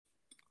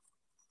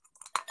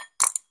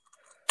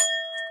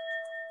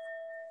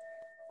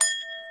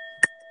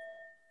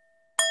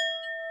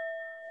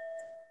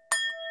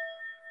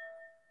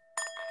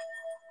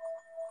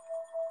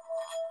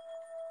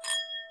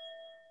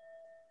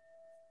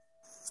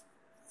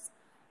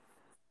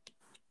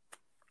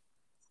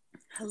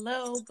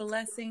Hello,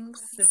 blessings.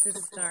 This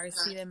is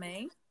Darcy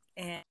May,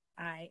 and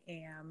I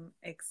am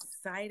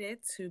excited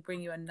to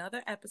bring you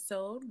another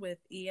episode with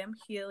EM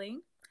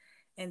Healing.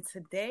 And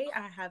today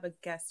I have a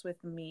guest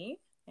with me,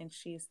 and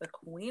she's the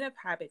queen of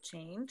habit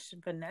change,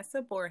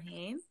 Vanessa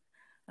Bourhane.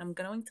 I'm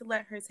going to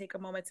let her take a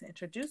moment to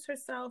introduce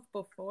herself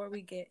before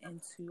we get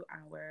into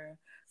our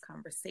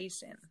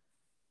conversation.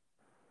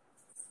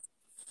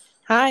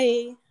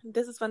 Hi,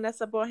 this is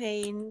Vanessa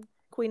Bourhane,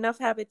 Queen of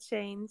Habit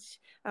Change.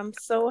 I'm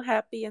so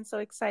happy and so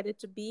excited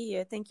to be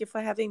here. Thank you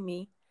for having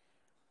me.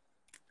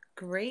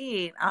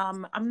 Great.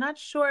 I'm not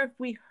sure if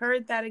we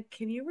heard that.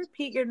 Can you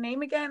repeat your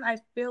name again? I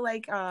feel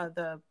like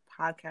the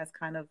podcast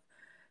kind of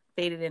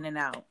faded in and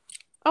out.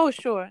 Oh,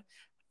 sure.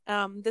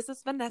 This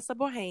is Vanessa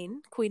Bourhane,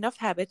 Queen of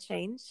Habit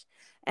Change.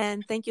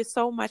 And thank you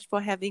so much for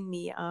having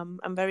me.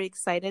 I'm very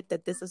excited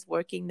that this is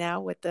working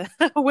now with the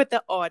with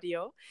the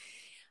audio.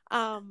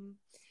 Um,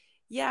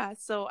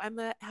 so I'm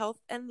a health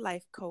and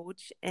life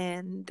coach,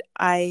 and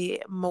I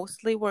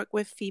mostly work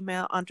with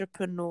female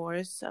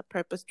entrepreneurs,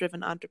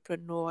 purpose-driven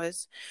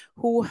entrepreneurs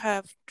who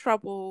have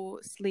trouble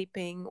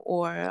sleeping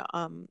or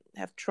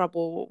have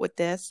trouble with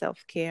their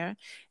self-care,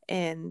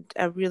 and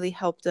I really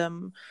help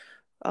them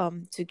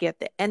to get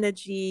the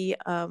energy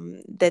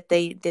that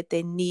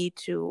they need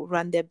to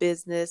run their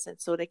business, and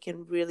so they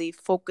can really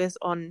focus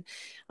on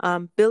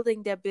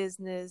building their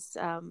business,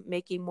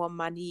 making more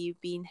money,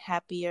 being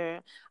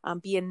happier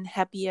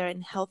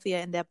and healthier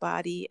in their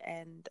body,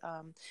 and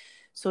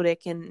so they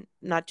can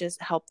not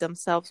just help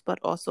themselves but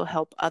also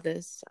help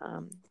others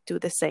do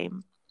the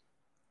same.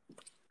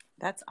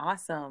 That's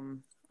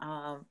awesome.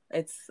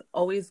 It's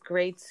always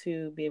great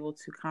to be able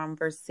to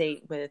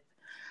conversate with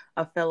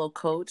a fellow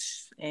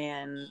coach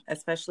and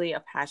especially a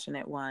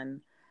passionate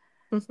one.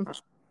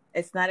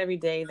 It's not every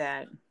day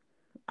that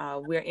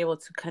we're able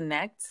to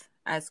connect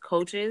as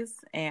coaches,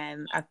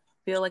 and I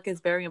feel like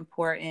it's very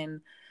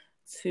important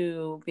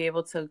to be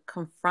able to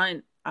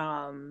confront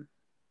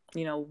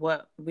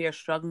what we are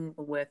struggling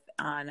with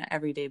on an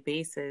everyday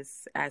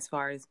basis as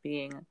far as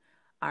being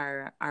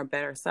our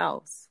better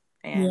selves.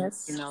 And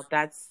Yes.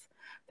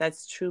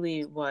 that's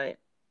truly what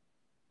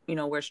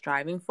we're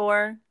striving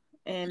for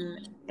in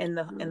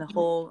the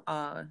whole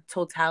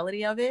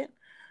totality of it.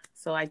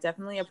 So I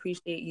definitely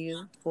appreciate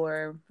you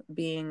for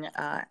being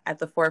at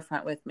the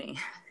forefront with me.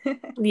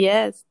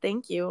 Yes,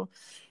 thank you.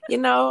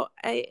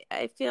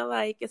 I feel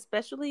like,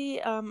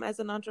 especially as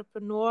an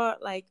entrepreneur,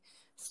 like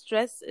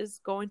stress is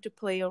going to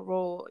play a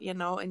role,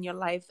 in your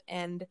life.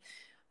 And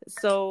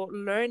so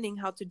learning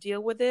how to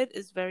deal with it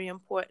is very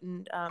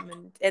important.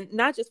 And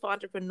not just for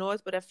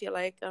entrepreneurs, but I feel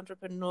like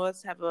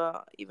entrepreneurs have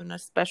even a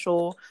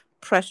special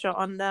pressure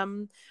on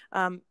them.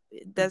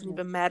 It doesn't Mhm.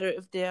 even matter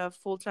if they're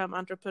full-time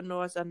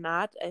entrepreneurs or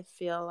not. I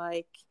feel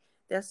like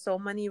there's so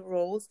many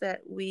roles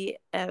that we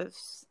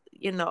as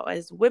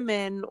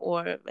women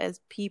or as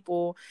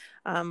people,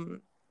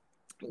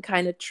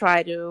 kind of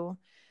try to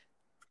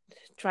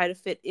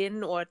fit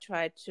in, or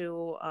try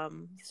to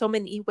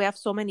we have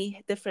so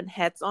many different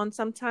hats on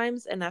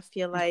sometimes. And I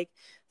feel like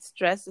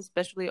stress,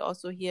 especially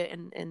also here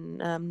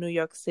in New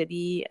York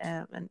City,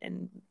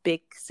 and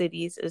big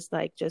cities, is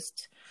like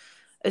just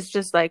it's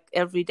just like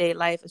everyday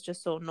life is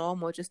just so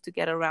normal. Just to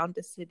get around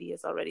the city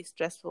is already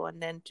stressful,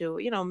 and then to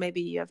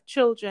maybe you have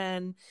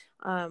children,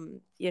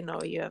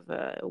 you have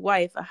a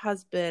wife, a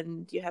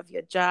husband, you have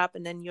your job,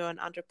 and then you're an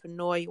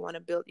entrepreneur. You want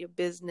to build your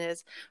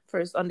business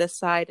first on the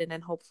side, and then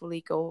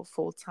hopefully go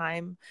full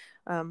time.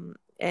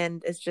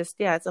 And it's just,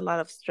 yeah, it's a lot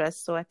of stress.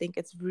 So I think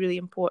it's really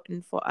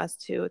important for us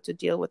to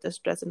deal with the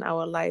stress in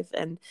our life.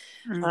 And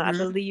I Mm-hmm.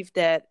 believe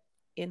that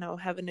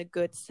having a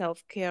good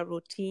self-care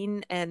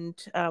routine and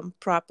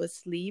proper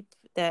sleep,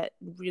 that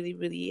really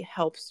really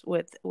helps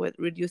with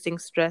reducing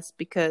stress,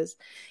 because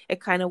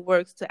it kind of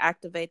works to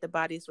activate the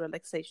body's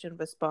relaxation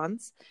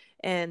response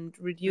and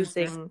Mm-hmm.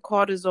 reducing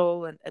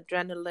cortisol and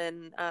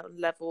adrenaline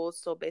levels.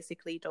 So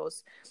basically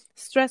those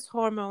stress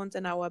hormones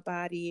in our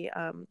body,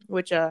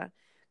 which are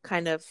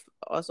kind of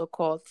also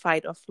called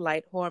fight or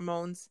flight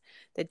hormones,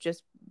 that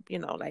just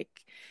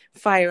like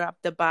fire up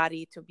the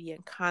body to be in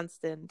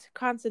constant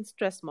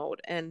stress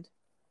mode. And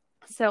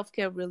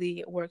self-care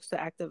really works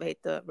to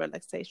activate the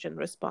relaxation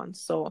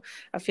response. So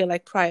I feel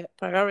like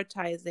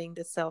prioritizing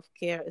the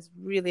self-care is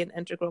really an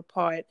integral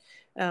part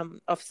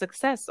of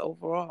success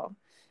overall.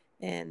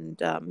 And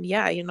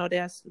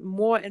there's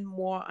more and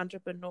more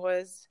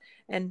entrepreneurs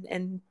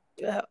and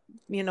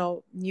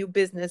new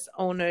business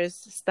owners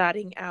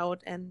starting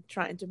out and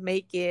trying to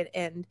make it.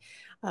 And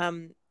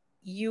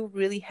you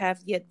really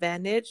have the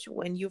advantage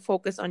when you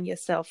focus on your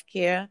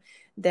self-care,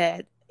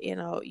 that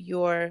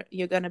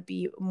you're going to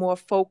be more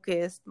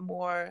focused,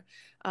 more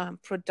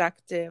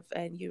productive,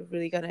 and you're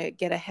really going to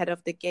get ahead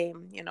of the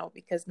game,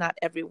 because not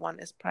everyone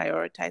is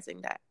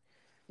prioritizing that.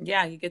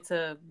 Yeah, you get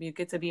to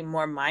be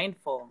more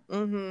mindful,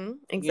 Mm-hmm. you know,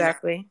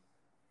 Exactly.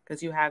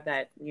 because you have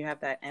that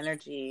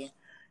energy,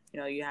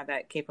 you have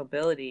that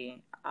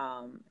capability.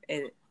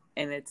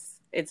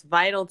 It's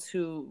vital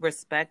to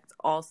respect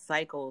all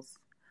cycles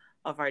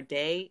of our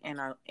day and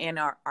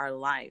our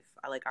life,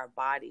 like our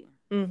body.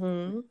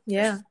 Mm-hmm.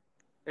 Yeah.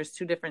 There's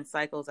two different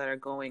cycles that are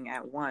going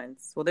at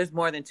once. Well, there's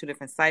more than two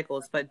different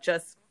cycles, but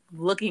just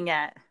looking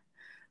at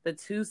the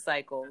two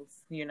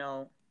cycles, you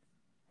know,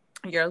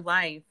 your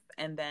life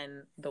and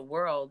then the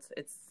world,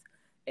 it's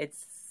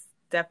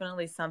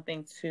definitely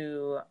something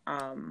to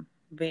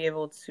be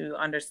able to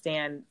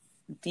understand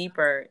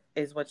deeper,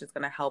 is what's just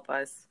going to help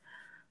us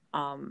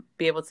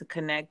be able to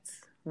connect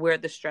where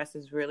the stress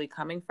is really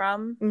coming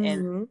from,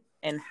 Mm-hmm.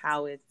 and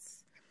how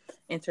it's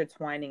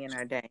intertwining in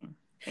our day.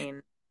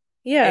 And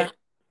Yeah.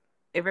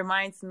 it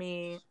reminds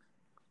me,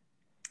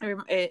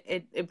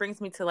 it brings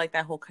me to like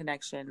that whole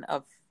connection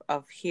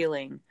of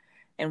healing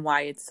and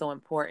why it's so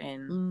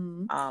important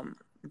Mm-hmm.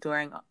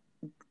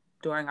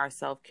 during our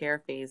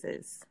self-care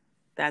phases.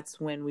 That's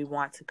when we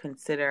want to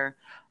consider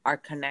our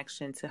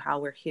connection to how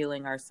we're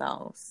healing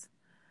ourselves,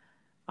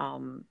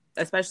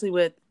 especially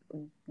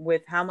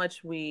with how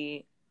much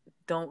we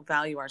don't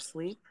value our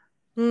sleep.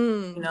 You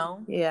Mm.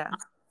 know, Yeah.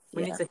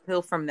 we need Yeah. to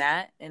heal from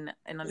that, and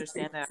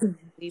understand that our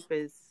sleep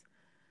is,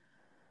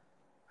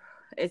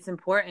 it's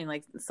important.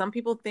 Like, some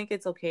people think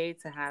it's okay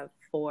to have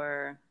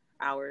 4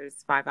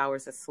 hours, 5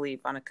 hours of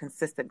sleep on a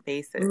consistent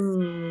basis.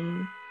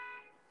 Mm.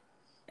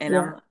 And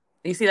Yeah.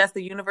 you see, that's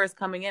the universe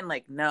coming in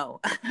like,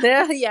 no.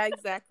 Yeah. Yeah.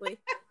 Exactly.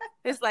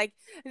 It's like,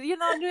 New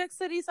York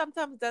City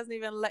sometimes doesn't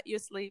even let you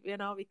sleep,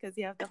 because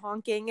you have the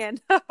honking, and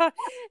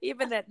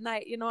even at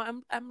night,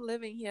 I'm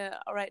living here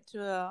right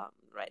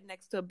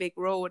next to a big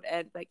road,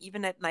 and like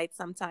even at night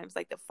sometimes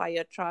like the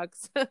fire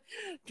trucks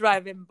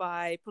driving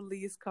by,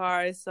 police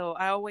cars. So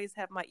I always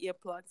have my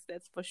earplugs,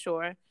 that's for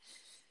sure.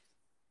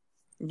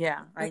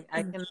 Yeah, I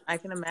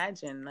can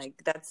imagine.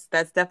 Like,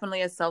 that's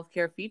definitely a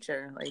self-care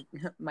feature. Like,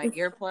 my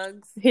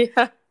earplugs,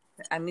 Yeah.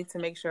 I need to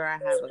make sure I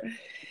have a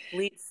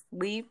complete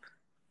sleep.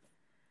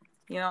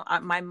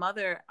 My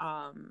mother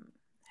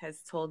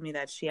has told me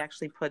that she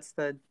actually puts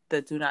the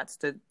do not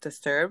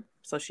disturb,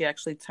 so she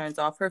actually turns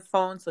off her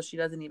phone so she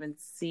doesn't even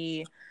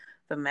see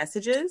the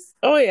messages.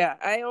 Oh yeah,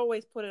 I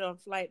always put it on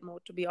flight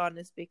mode, to be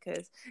honest,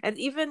 because and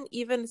even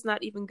it's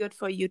not even good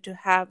for you to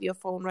have your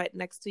phone right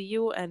next to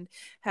you and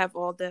have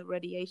all the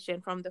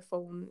radiation from the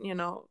phone,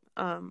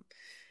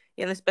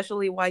 and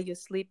especially while you're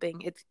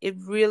sleeping, it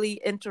really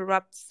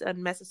interrupts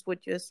and messes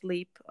with your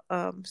sleep.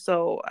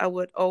 So I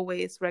would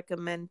always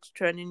recommend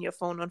turning your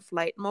phone on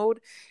flight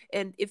mode.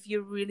 And if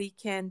you really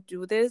can't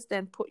do this,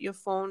 then put your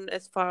phone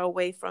as far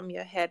away from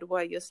your head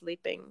while you're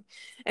sleeping,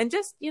 and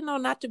just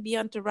not to be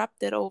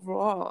interrupted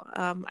overall.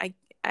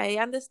 I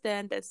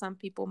understand that some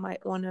people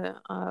might want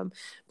to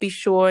be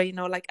sure,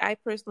 like I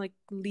personally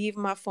leave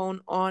my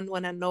phone on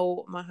when I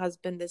know my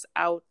husband is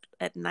out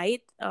at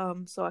night.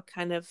 So I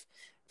kind of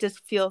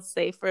just feel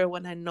safer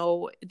when I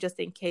know, just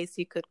in case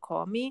he could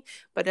call me.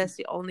 But that's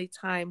the only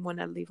time when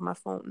I leave my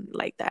phone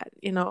like that.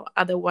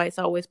 Otherwise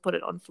I always put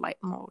it on flight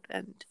mode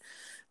and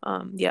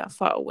yeah,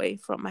 far away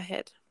from my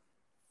head.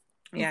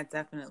 Yeah,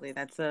 definitely.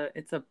 It's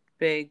a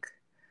big,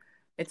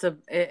 it's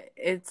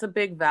a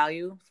big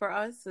value for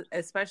us,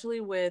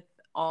 especially with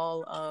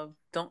all of,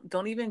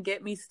 don't even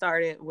get me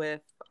started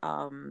with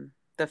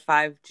the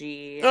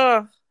 5G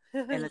Oh.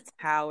 and the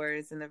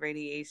towers and the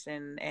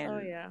radiation Oh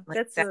and yeah, like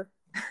that's that. a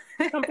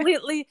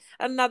completely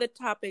another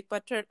topic.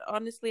 But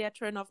honestly, I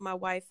turn off my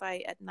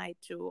Wi-Fi at night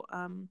too,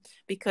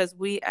 because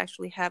we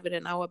actually have it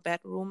in our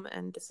bedroom,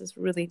 and this is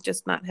really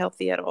just not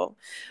healthy at all.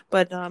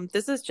 But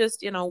this is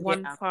just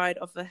one Yeah. part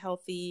of a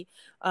healthy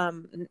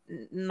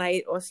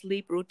night or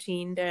sleep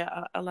routine. There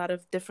are a lot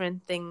of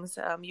different things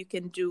you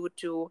can do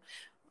to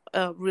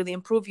really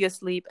improve your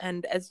sleep.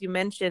 And as you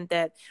mentioned,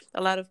 that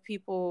a lot of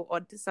people,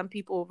 or some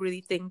people,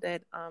 really think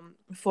that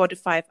 4 to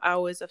 5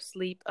 hours of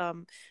sleep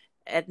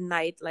at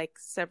night, like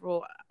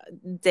several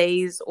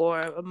days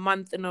or a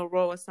month in a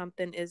row or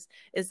something, is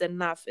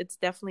enough. It's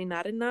definitely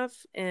not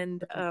enough.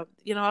 And a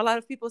lot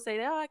of people say,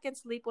 oh, I can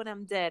sleep when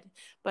I'm dead.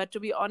 But to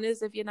be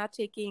honest, if you're not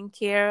taking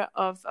care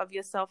of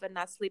yourself and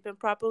not sleeping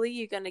properly,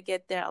 you're going to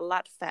get there a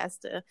lot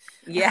faster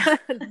Yeah.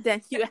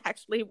 than you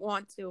actually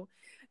want to.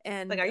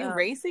 Like, And are you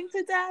racing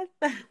to death?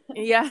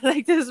 yeah,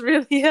 like this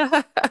really,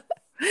 yeah.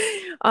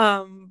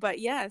 But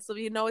yeah, so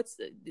it's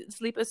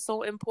sleep is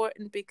so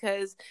important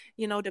because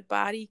the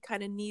body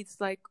kind of needs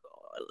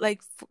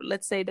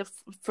let's say the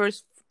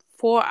first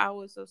 4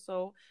 hours or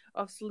so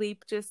of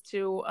sleep just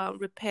to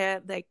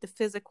repair like the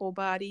physical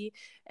body,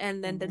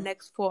 and then the Mm-hmm.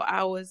 next 4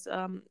 hours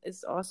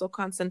is also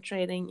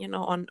concentrating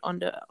on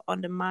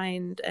the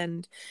mind.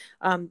 And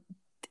um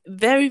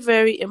very,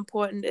 very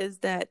important is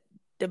that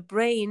the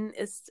brain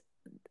is,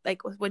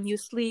 like, when you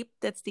sleep,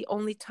 that's the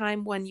only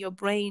time when your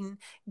brain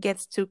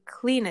gets to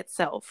clean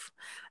itself.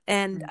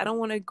 And I don't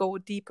want to go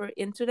deeper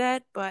into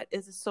that, but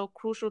it's so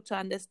crucial to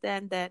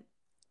understand that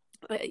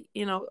uh,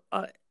 you know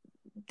uh,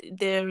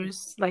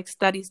 there's like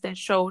studies that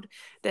showed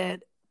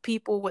that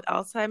people with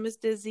Alzheimer's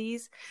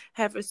disease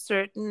have a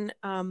certain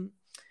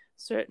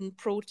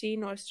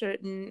protein or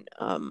certain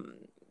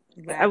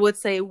I Right. would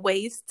say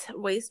waste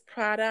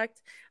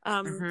product,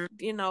 Mm-hmm.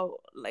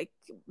 like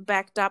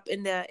backed up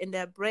in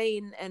their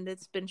brain, and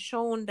it's been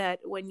shown that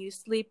when you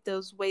sleep,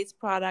 those waste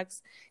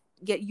products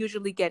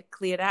usually get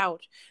cleared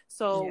out.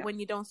 So Yeah. when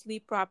you don't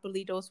sleep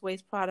properly, those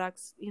waste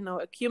products,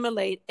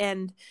 accumulate,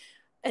 and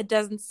it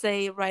doesn't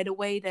say right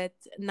away that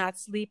not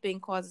sleeping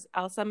causes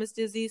Alzheimer's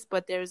disease,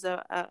 but there's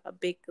a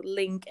big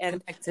link,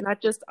 and Connected.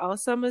 not just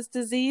Alzheimer's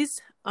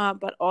disease,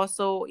 but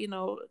also,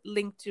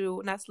 linked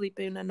to not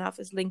sleeping enough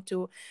is linked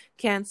to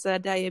cancer,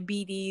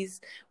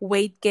 diabetes,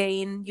 weight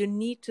gain. You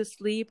need to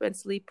sleep and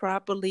sleep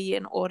properly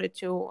in order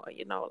to,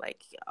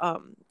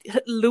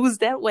 lose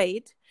that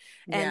weight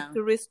and Yeah.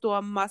 to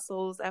restore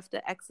muscles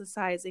after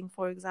exercising,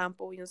 for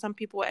example. Some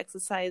people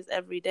exercise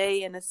every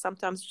day, and it's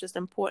sometimes just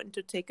important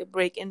to take a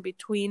break in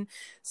between,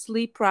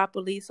 sleep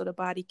properly so the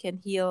body can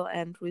heal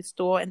and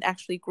restore and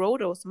actually grow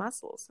those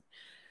muscles.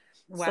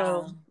 So,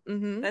 Wow.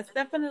 That's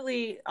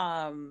definitely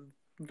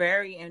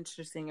very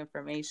interesting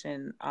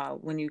information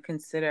when you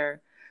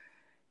consider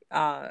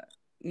uh,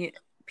 you,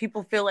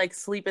 people feel like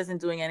sleep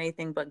isn't doing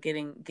anything but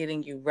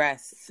getting you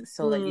rest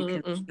so that you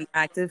can mm-mm. be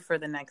active for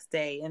the next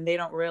day, and they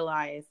don't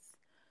realize,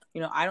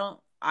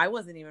 I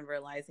wasn't even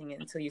realizing it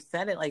until you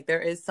said it. Like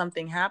there is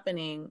something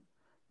happening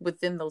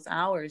within those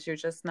hours. You're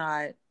just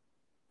not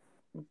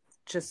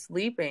just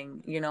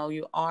sleeping.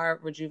 You are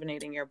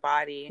rejuvenating your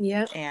body,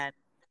 Yeah. and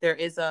there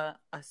is a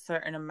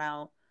certain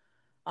amount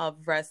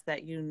of rest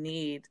that you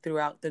need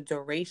throughout the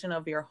duration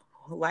of your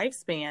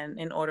lifespan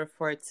in order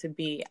for it to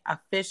be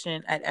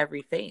efficient at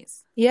every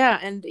phase. Yeah,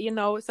 and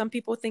some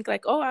people think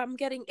like, oh, I'm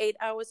getting 8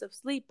 hours of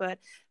sleep, but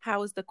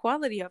how is the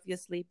quality of your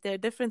sleep? There are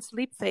different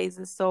sleep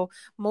phases. So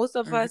most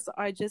of Hmm. us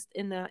are just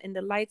in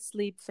the light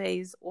sleep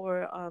phase,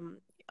 or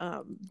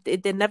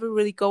they never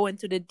really go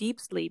into the deep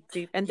sleep.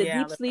 Deep, And the yeah.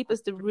 deep sleep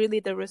is really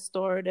the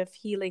restorative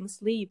healing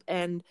sleep.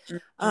 And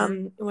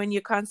Hmm. when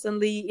you're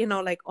constantly,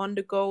 like on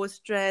the go,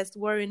 stressed,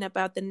 worrying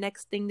about the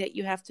next thing that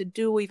you have to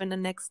do, even the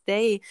next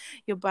day,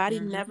 your body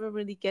Hmm. never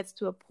really gets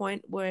to a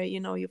point where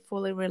you're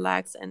fully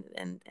relaxed and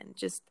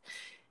just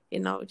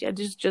yeah,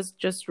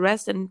 just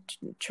rest and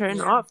turn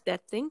Yeah. off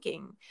that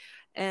thinking.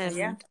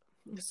 Yeah. And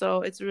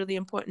so it's really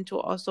important to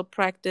also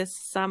practice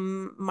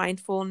some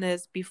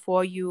mindfulness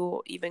before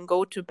you even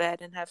go to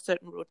bed, and have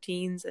certain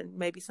routines and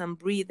maybe some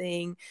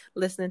breathing,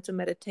 listening to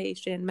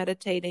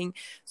meditating,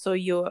 so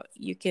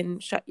you can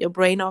shut your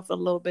brain off a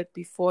little bit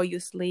before you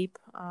sleep.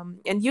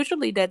 And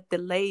usually that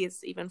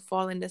delays even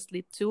falling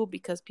asleep too,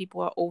 because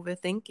people are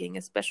overthinking,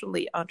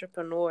 especially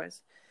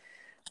entrepreneurs.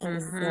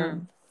 And Hmm.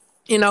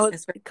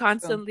 It's very true.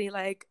 constantly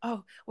like,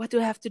 oh, what do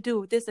I have to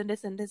do, this and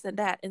this and this and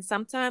that. And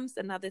sometimes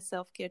another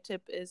self-care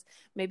tip is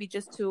maybe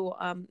just to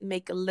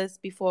make a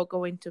list before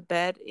going to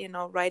bed,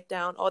 write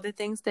down all the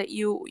things that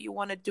you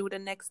want to do the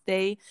next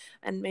day,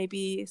 and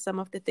maybe some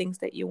of the things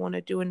that you want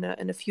to do in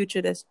the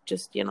future that's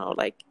just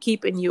like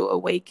keeping you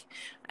awake.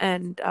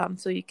 And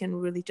so you can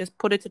really just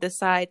put it to the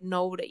side,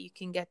 know that you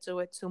can get to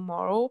it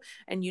tomorrow,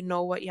 and you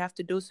know what you have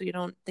to do, so you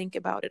don't think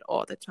about it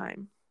all the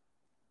time.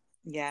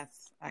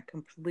 Yes, I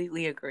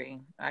completely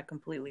agree. I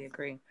completely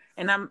agree.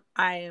 And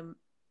I am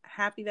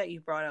happy that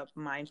you brought up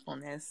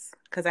mindfulness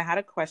because I had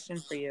a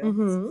question for you.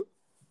 Mm-hmm.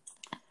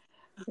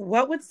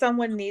 What would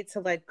someone need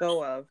to let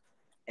go of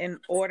in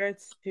order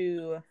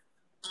to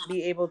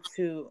be able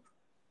to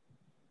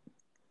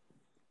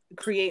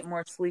create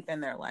more sleep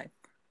in their life?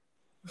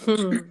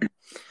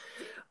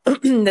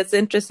 That's an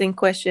interesting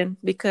question,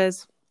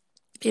 because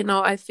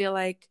I feel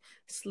like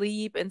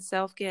sleep and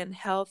self-care and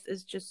health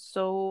is just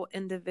so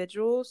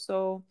individual.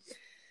 So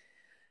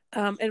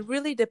it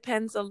really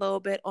depends a little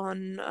bit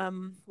on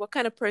what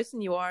kind of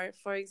person you are.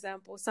 For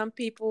example, some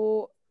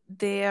people,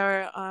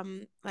 they're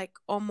like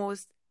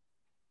almost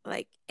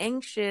like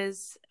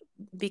anxious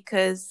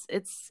because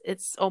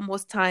it's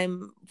almost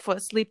time for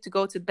sleep, to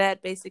go to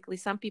bed. Basically,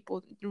 some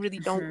people really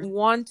don't Hmm.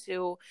 want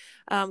to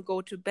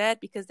go to bed,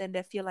 because then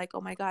they feel like,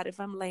 oh my god, if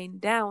I'm laying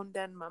down,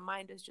 then my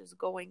mind is just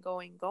going.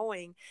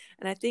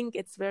 And I think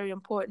it's very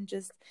important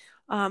just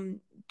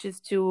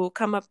to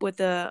come up with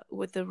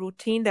a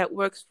routine that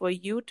works for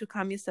you, to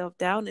calm yourself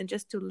down, and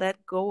just to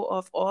let go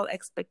of all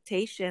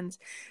expectations.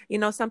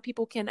 Some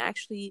people can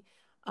actually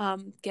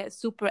get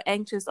super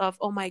anxious of,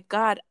 oh my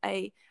god,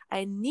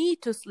 I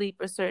need to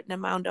sleep a certain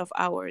amount of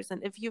hours.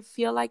 And if you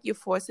feel like you're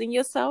forcing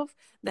yourself,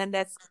 then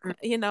that's,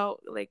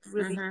 like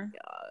really, Hmm.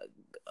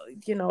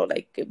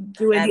 like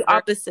doing the Adverse.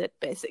 opposite,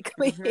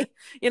 basically. Hmm.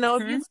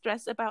 If you Hmm.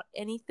 stress about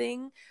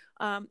anything,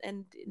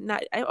 and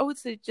not, I would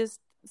say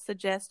just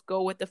suggest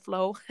go with the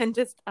flow and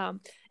just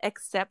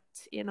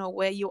accept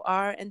where you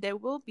are, and there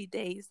will be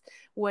days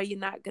where you're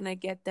not gonna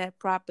get that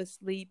proper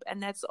sleep,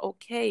 and that's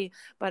okay.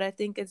 But I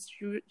think it's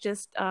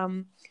just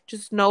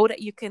know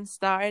that you can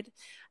start.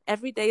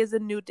 Every day is a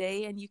new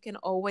day, and you can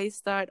always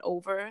start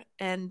over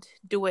and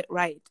do it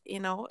right.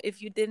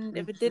 If it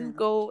didn't Hmm.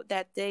 go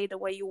that day the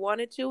way you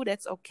wanted to,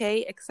 that's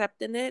okay,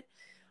 accepting it.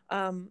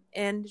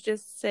 And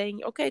just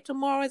saying, okay,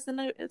 tomorrow is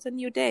a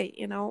new day,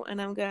 and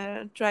I'm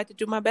gonna try to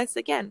do my best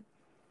again.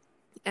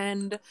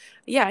 And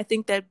yeah, I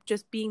think that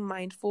just being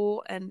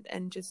mindful and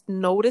just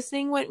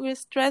noticing when we're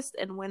stressed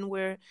and when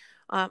we're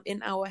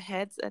in our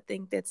heads, I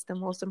think that's the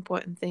most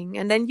important thing.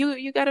 And then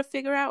you got to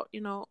figure out,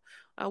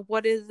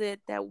 what is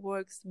it that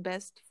works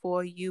best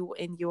for you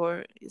in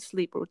your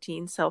sleep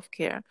routine,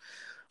 self-care.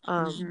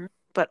 Mm-hmm.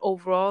 But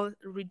overall,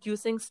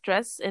 reducing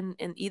stress in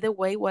either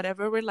way,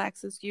 whatever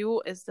relaxes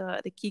you, is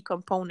the key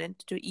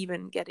component to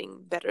even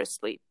getting better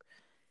sleep.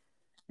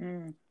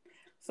 Mm.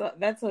 So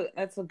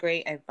that's a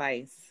great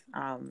advice.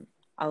 I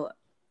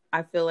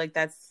I feel like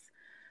that's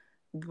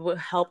would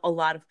help a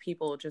lot of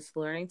people, just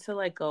learning to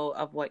let go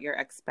of what you're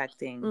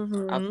expecting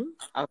Mm-hmm.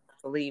 of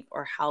sleep,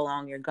 or how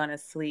long you're gonna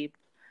sleep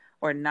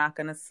or not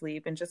gonna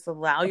sleep, and just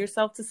allow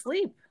yourself to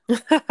sleep. You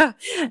know?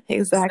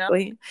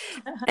 Exactly.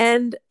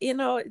 And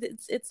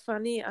it's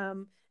funny,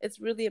 it's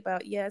really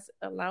about, yes,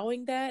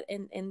 allowing that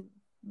and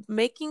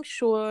making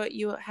sure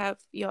you have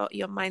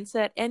your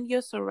mindset and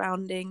your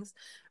surroundings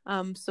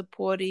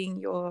supporting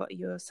your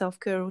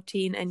self-care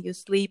routine and your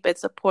sleep.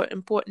 It's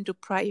important to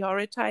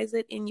prioritize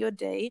it in your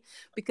day,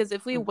 because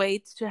if we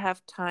wait to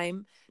have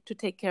time to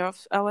take care of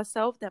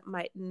ourselves, that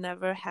might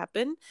never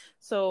happen.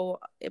 So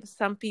if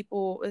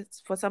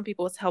for some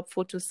people it's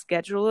helpful to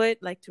schedule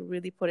it, like to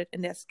really put it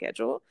in their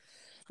schedule.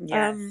 um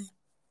Yes.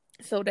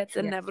 so that's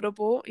Yeah.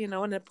 inevitable,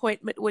 an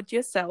appointment with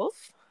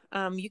yourself.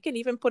 You can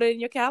even put it in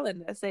your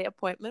calendar, say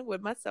appointment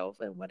with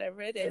myself, and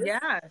whatever it is.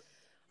 Yeah.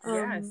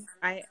 Yes. Um,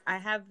 I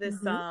have this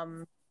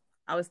mhm,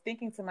 I was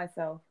thinking to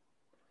myself,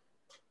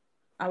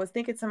 I was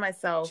thinking to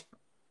myself,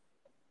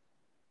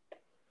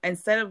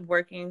 instead of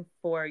working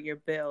for your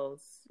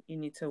bills, you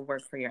need to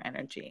work for your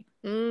energy,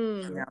 you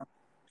mm,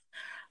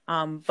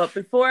 know. But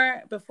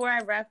before I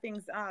wrap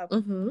things up,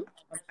 mhm,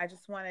 I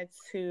just wanted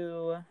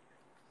to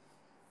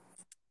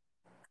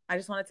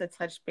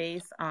touch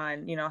base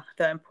on,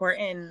 the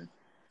important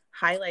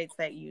highlights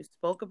that you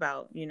spoke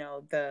about,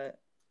 the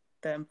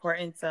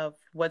importance of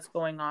what's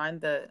going on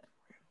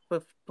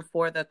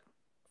before the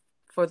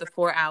for the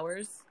 4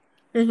 hours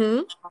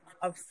mhm,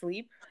 of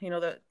sleep,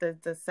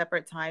 the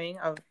separate timing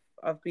of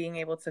being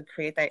able to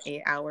create that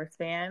 8 hour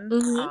span,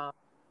 mhm.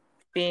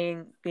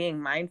 being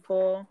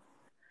mindful,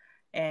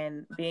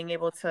 and being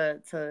able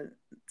to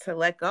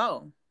let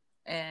go,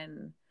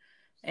 and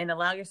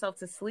allow yourself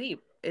to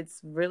sleep.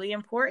 It's really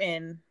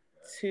important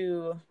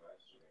to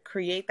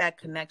create that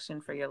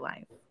connection for your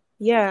life.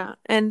 Yeah,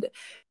 and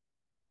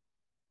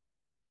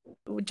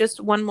just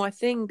one more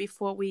thing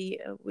before we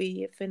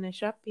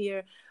finish up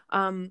here.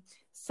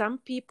 Some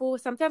people,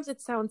 sometimes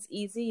it sounds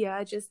easy,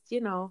 yeah, just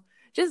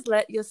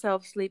let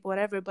yourself sleep,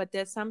 whatever. But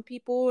there's some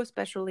people,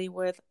 especially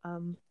with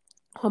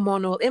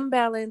hormonal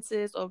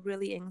imbalances or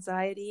really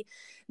anxiety,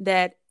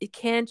 that it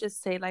can't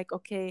just say like,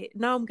 okay,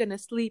 now I'm gonna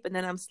sleep and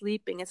then I'm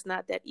sleeping. It's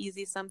not that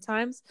easy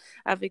sometimes.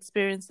 I've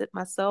experienced it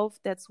myself.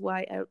 That's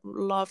why I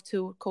love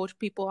to coach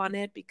people on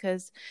it,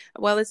 because,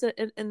 well, it's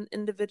an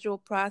individual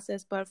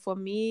process, but for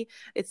me,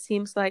 it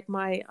seems like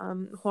my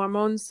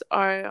hormones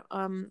are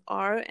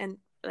and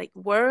like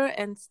were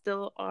and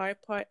still are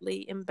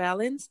partly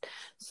imbalanced,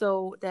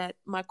 so that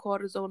my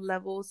cortisol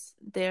levels,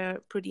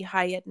 they're pretty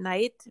high at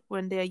night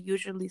when they're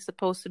usually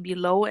supposed to be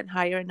low and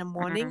higher in the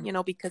morning,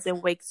 Mm-hmm. because it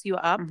wakes you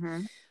up.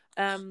 Mm-hmm.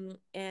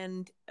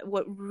 And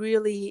what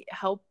really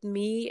helped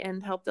me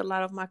and helped a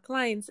lot of my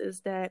clients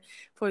is that,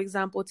 for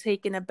example,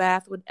 taking a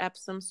bath with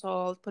Epsom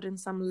salt, putting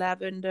some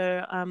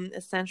lavender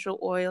essential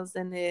oils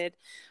in it,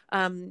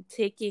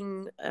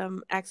 taking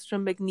extra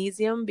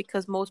magnesium,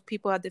 because most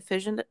people are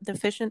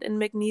deficient in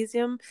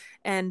magnesium,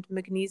 and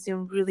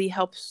magnesium really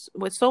helps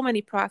with so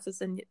many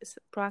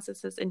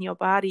processes in your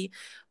body,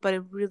 but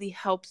it really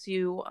helps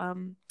you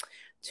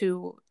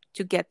to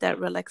get that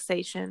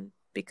relaxation,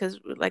 because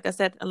like I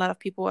said, a lot of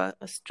people are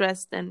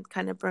stressed and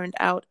kind of burned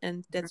out,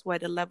 and that's why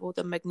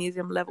the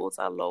magnesium levels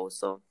are low.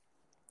 So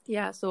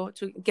yeah, so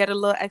to get a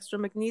little extra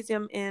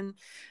magnesium in,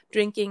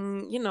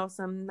 drinking,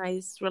 some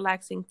nice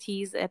relaxing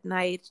teas at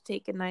night,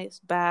 take a nice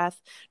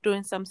bath,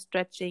 doing some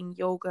stretching,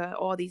 yoga,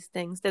 all these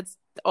things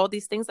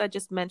I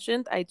just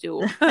mentioned, I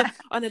do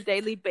on a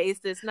daily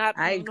basis. I Not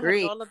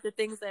agree. all of the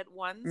things at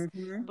once,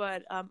 Mm-hmm.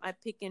 but I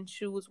pick and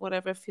choose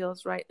whatever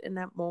feels right in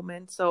that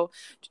moment. So,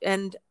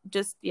 and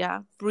just,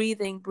 yeah,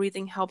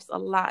 breathing helps a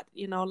lot.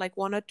 Like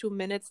 1 or 2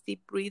 minutes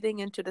deep breathing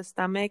into the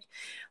stomach,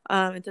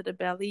 into the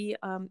belly.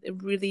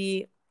 It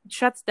really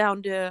shuts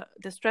down the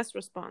stress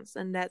response,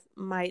 and that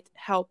might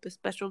help,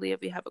 especially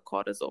if you have a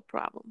cortisol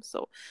problem.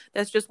 So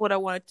that's just what I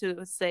wanted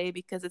to say,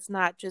 because it's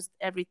not just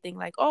everything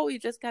like, oh, you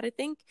just got to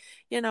think,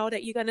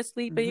 that you're going to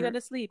sleep and you're Mm-hmm. going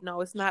to sleep.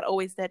 No, it's not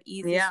always that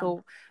easy. Yeah.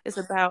 So it's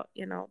about,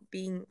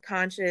 being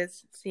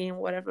conscious, seeing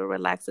whatever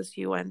relaxes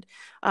you. And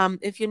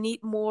if you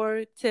need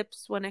more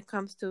tips when it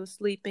comes to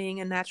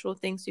sleeping and natural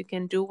things you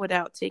can do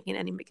without taking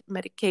any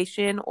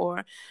medication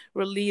or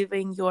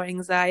relieving your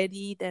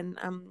anxiety, then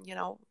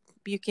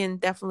you can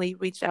definitely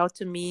reach out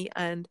to me,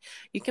 and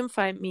you can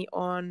find me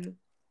on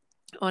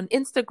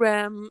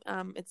Instagram.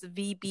 It's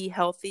VB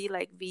Healthy,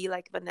 like V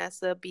like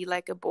Vanessa, B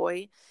like a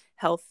boy,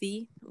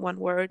 healthy, one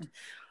word.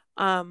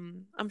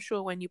 I'm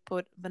sure when you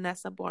put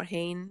Vanessa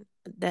Bourhane,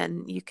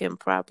 then you can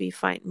probably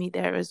find me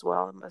there as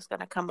well. It's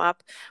gonna come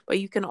up. But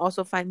you can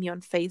also find me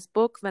on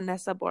Facebook,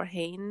 Vanessa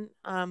Bourhane,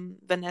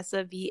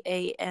 Vanessa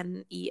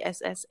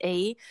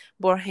Vanessa,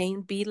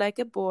 Bourhane, B like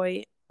a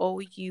boy,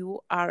 Ourhan,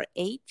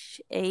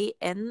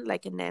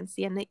 like a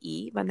Nancy and a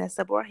E,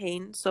 Vanessa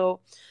Bourhane.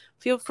 So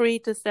feel free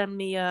to send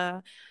me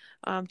a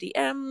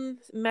DM,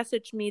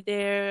 message me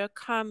there,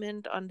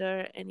 comment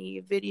under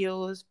any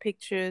videos,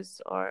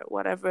 pictures, or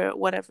whatever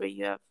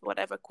you have,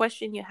 whatever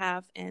question you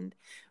have, and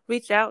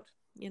reach out.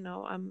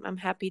 I'm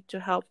happy to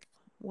help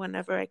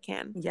whenever I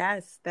can.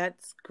 Yes,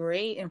 that's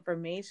great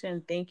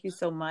information. Thank you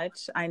so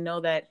much. I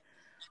know that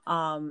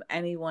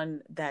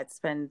anyone that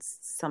spends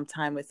some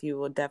time with you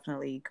will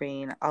definitely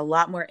gain a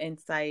lot more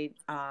insight,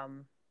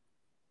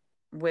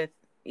 with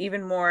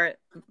even more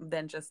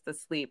than just the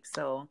sleep.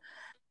 So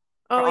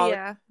for Oh all of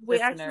yeah, we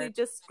the listeners, actually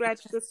just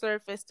scratched the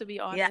surface. To be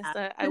yeah,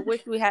 honest, I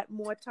wish we had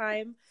more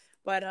time,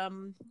 but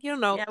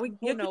yeah, who you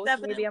can knows? Maybe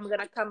definitely, I'm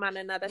gonna come on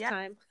another yeah,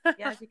 time.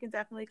 yes, you can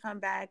definitely come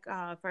back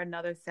for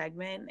another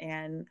segment,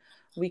 and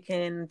we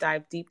can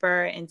dive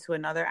deeper into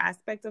another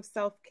aspect of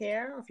self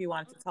care. If you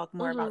want to talk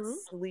more about Mm-hmm.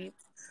 sleep,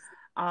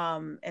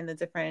 and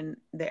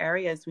the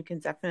areas, we can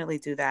definitely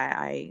do that.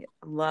 I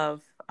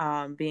love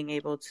being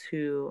able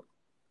to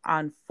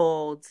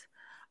unfold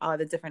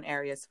the different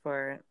areas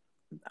for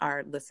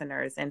our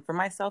listeners and for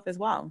myself as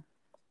well.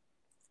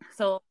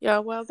 So Yeah,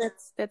 well,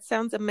 that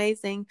sounds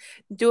amazing.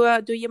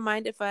 Do you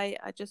mind if I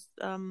just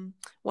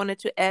wanted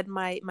to add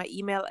my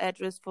email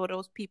address for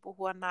those people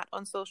who are not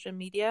on social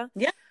media?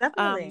 yeah,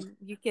 definitely.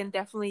 You can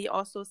definitely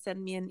also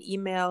send me an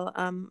email,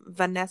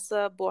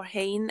 Vanessa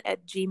Bourhane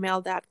at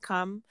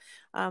gmail.com.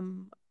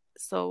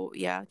 So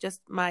yeah,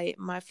 just my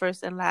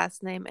first and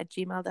last name at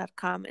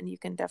gmail.com, and you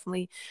can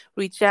definitely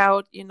reach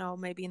out,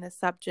 maybe in a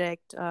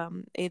subject,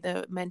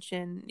 either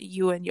mention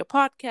you and your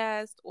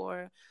podcast,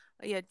 or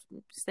yeah,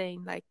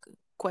 saying like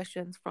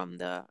questions from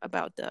the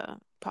about the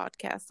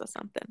podcast or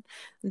something.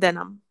 Then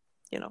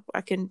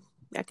I can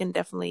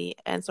definitely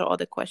answer all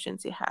the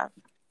questions you have.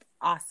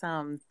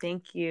 Awesome.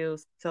 Thank you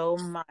so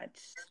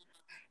much.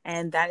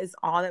 And that is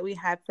all that we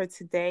had for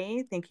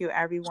today. Thank you,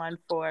 everyone,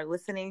 for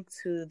listening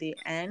to the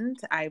end.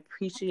 I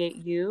appreciate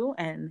you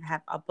and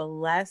have a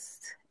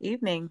blessed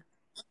evening.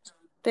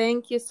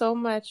 Thank you so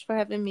much for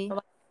having me.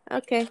 Bye.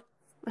 Okay.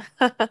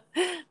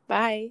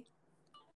 Bye.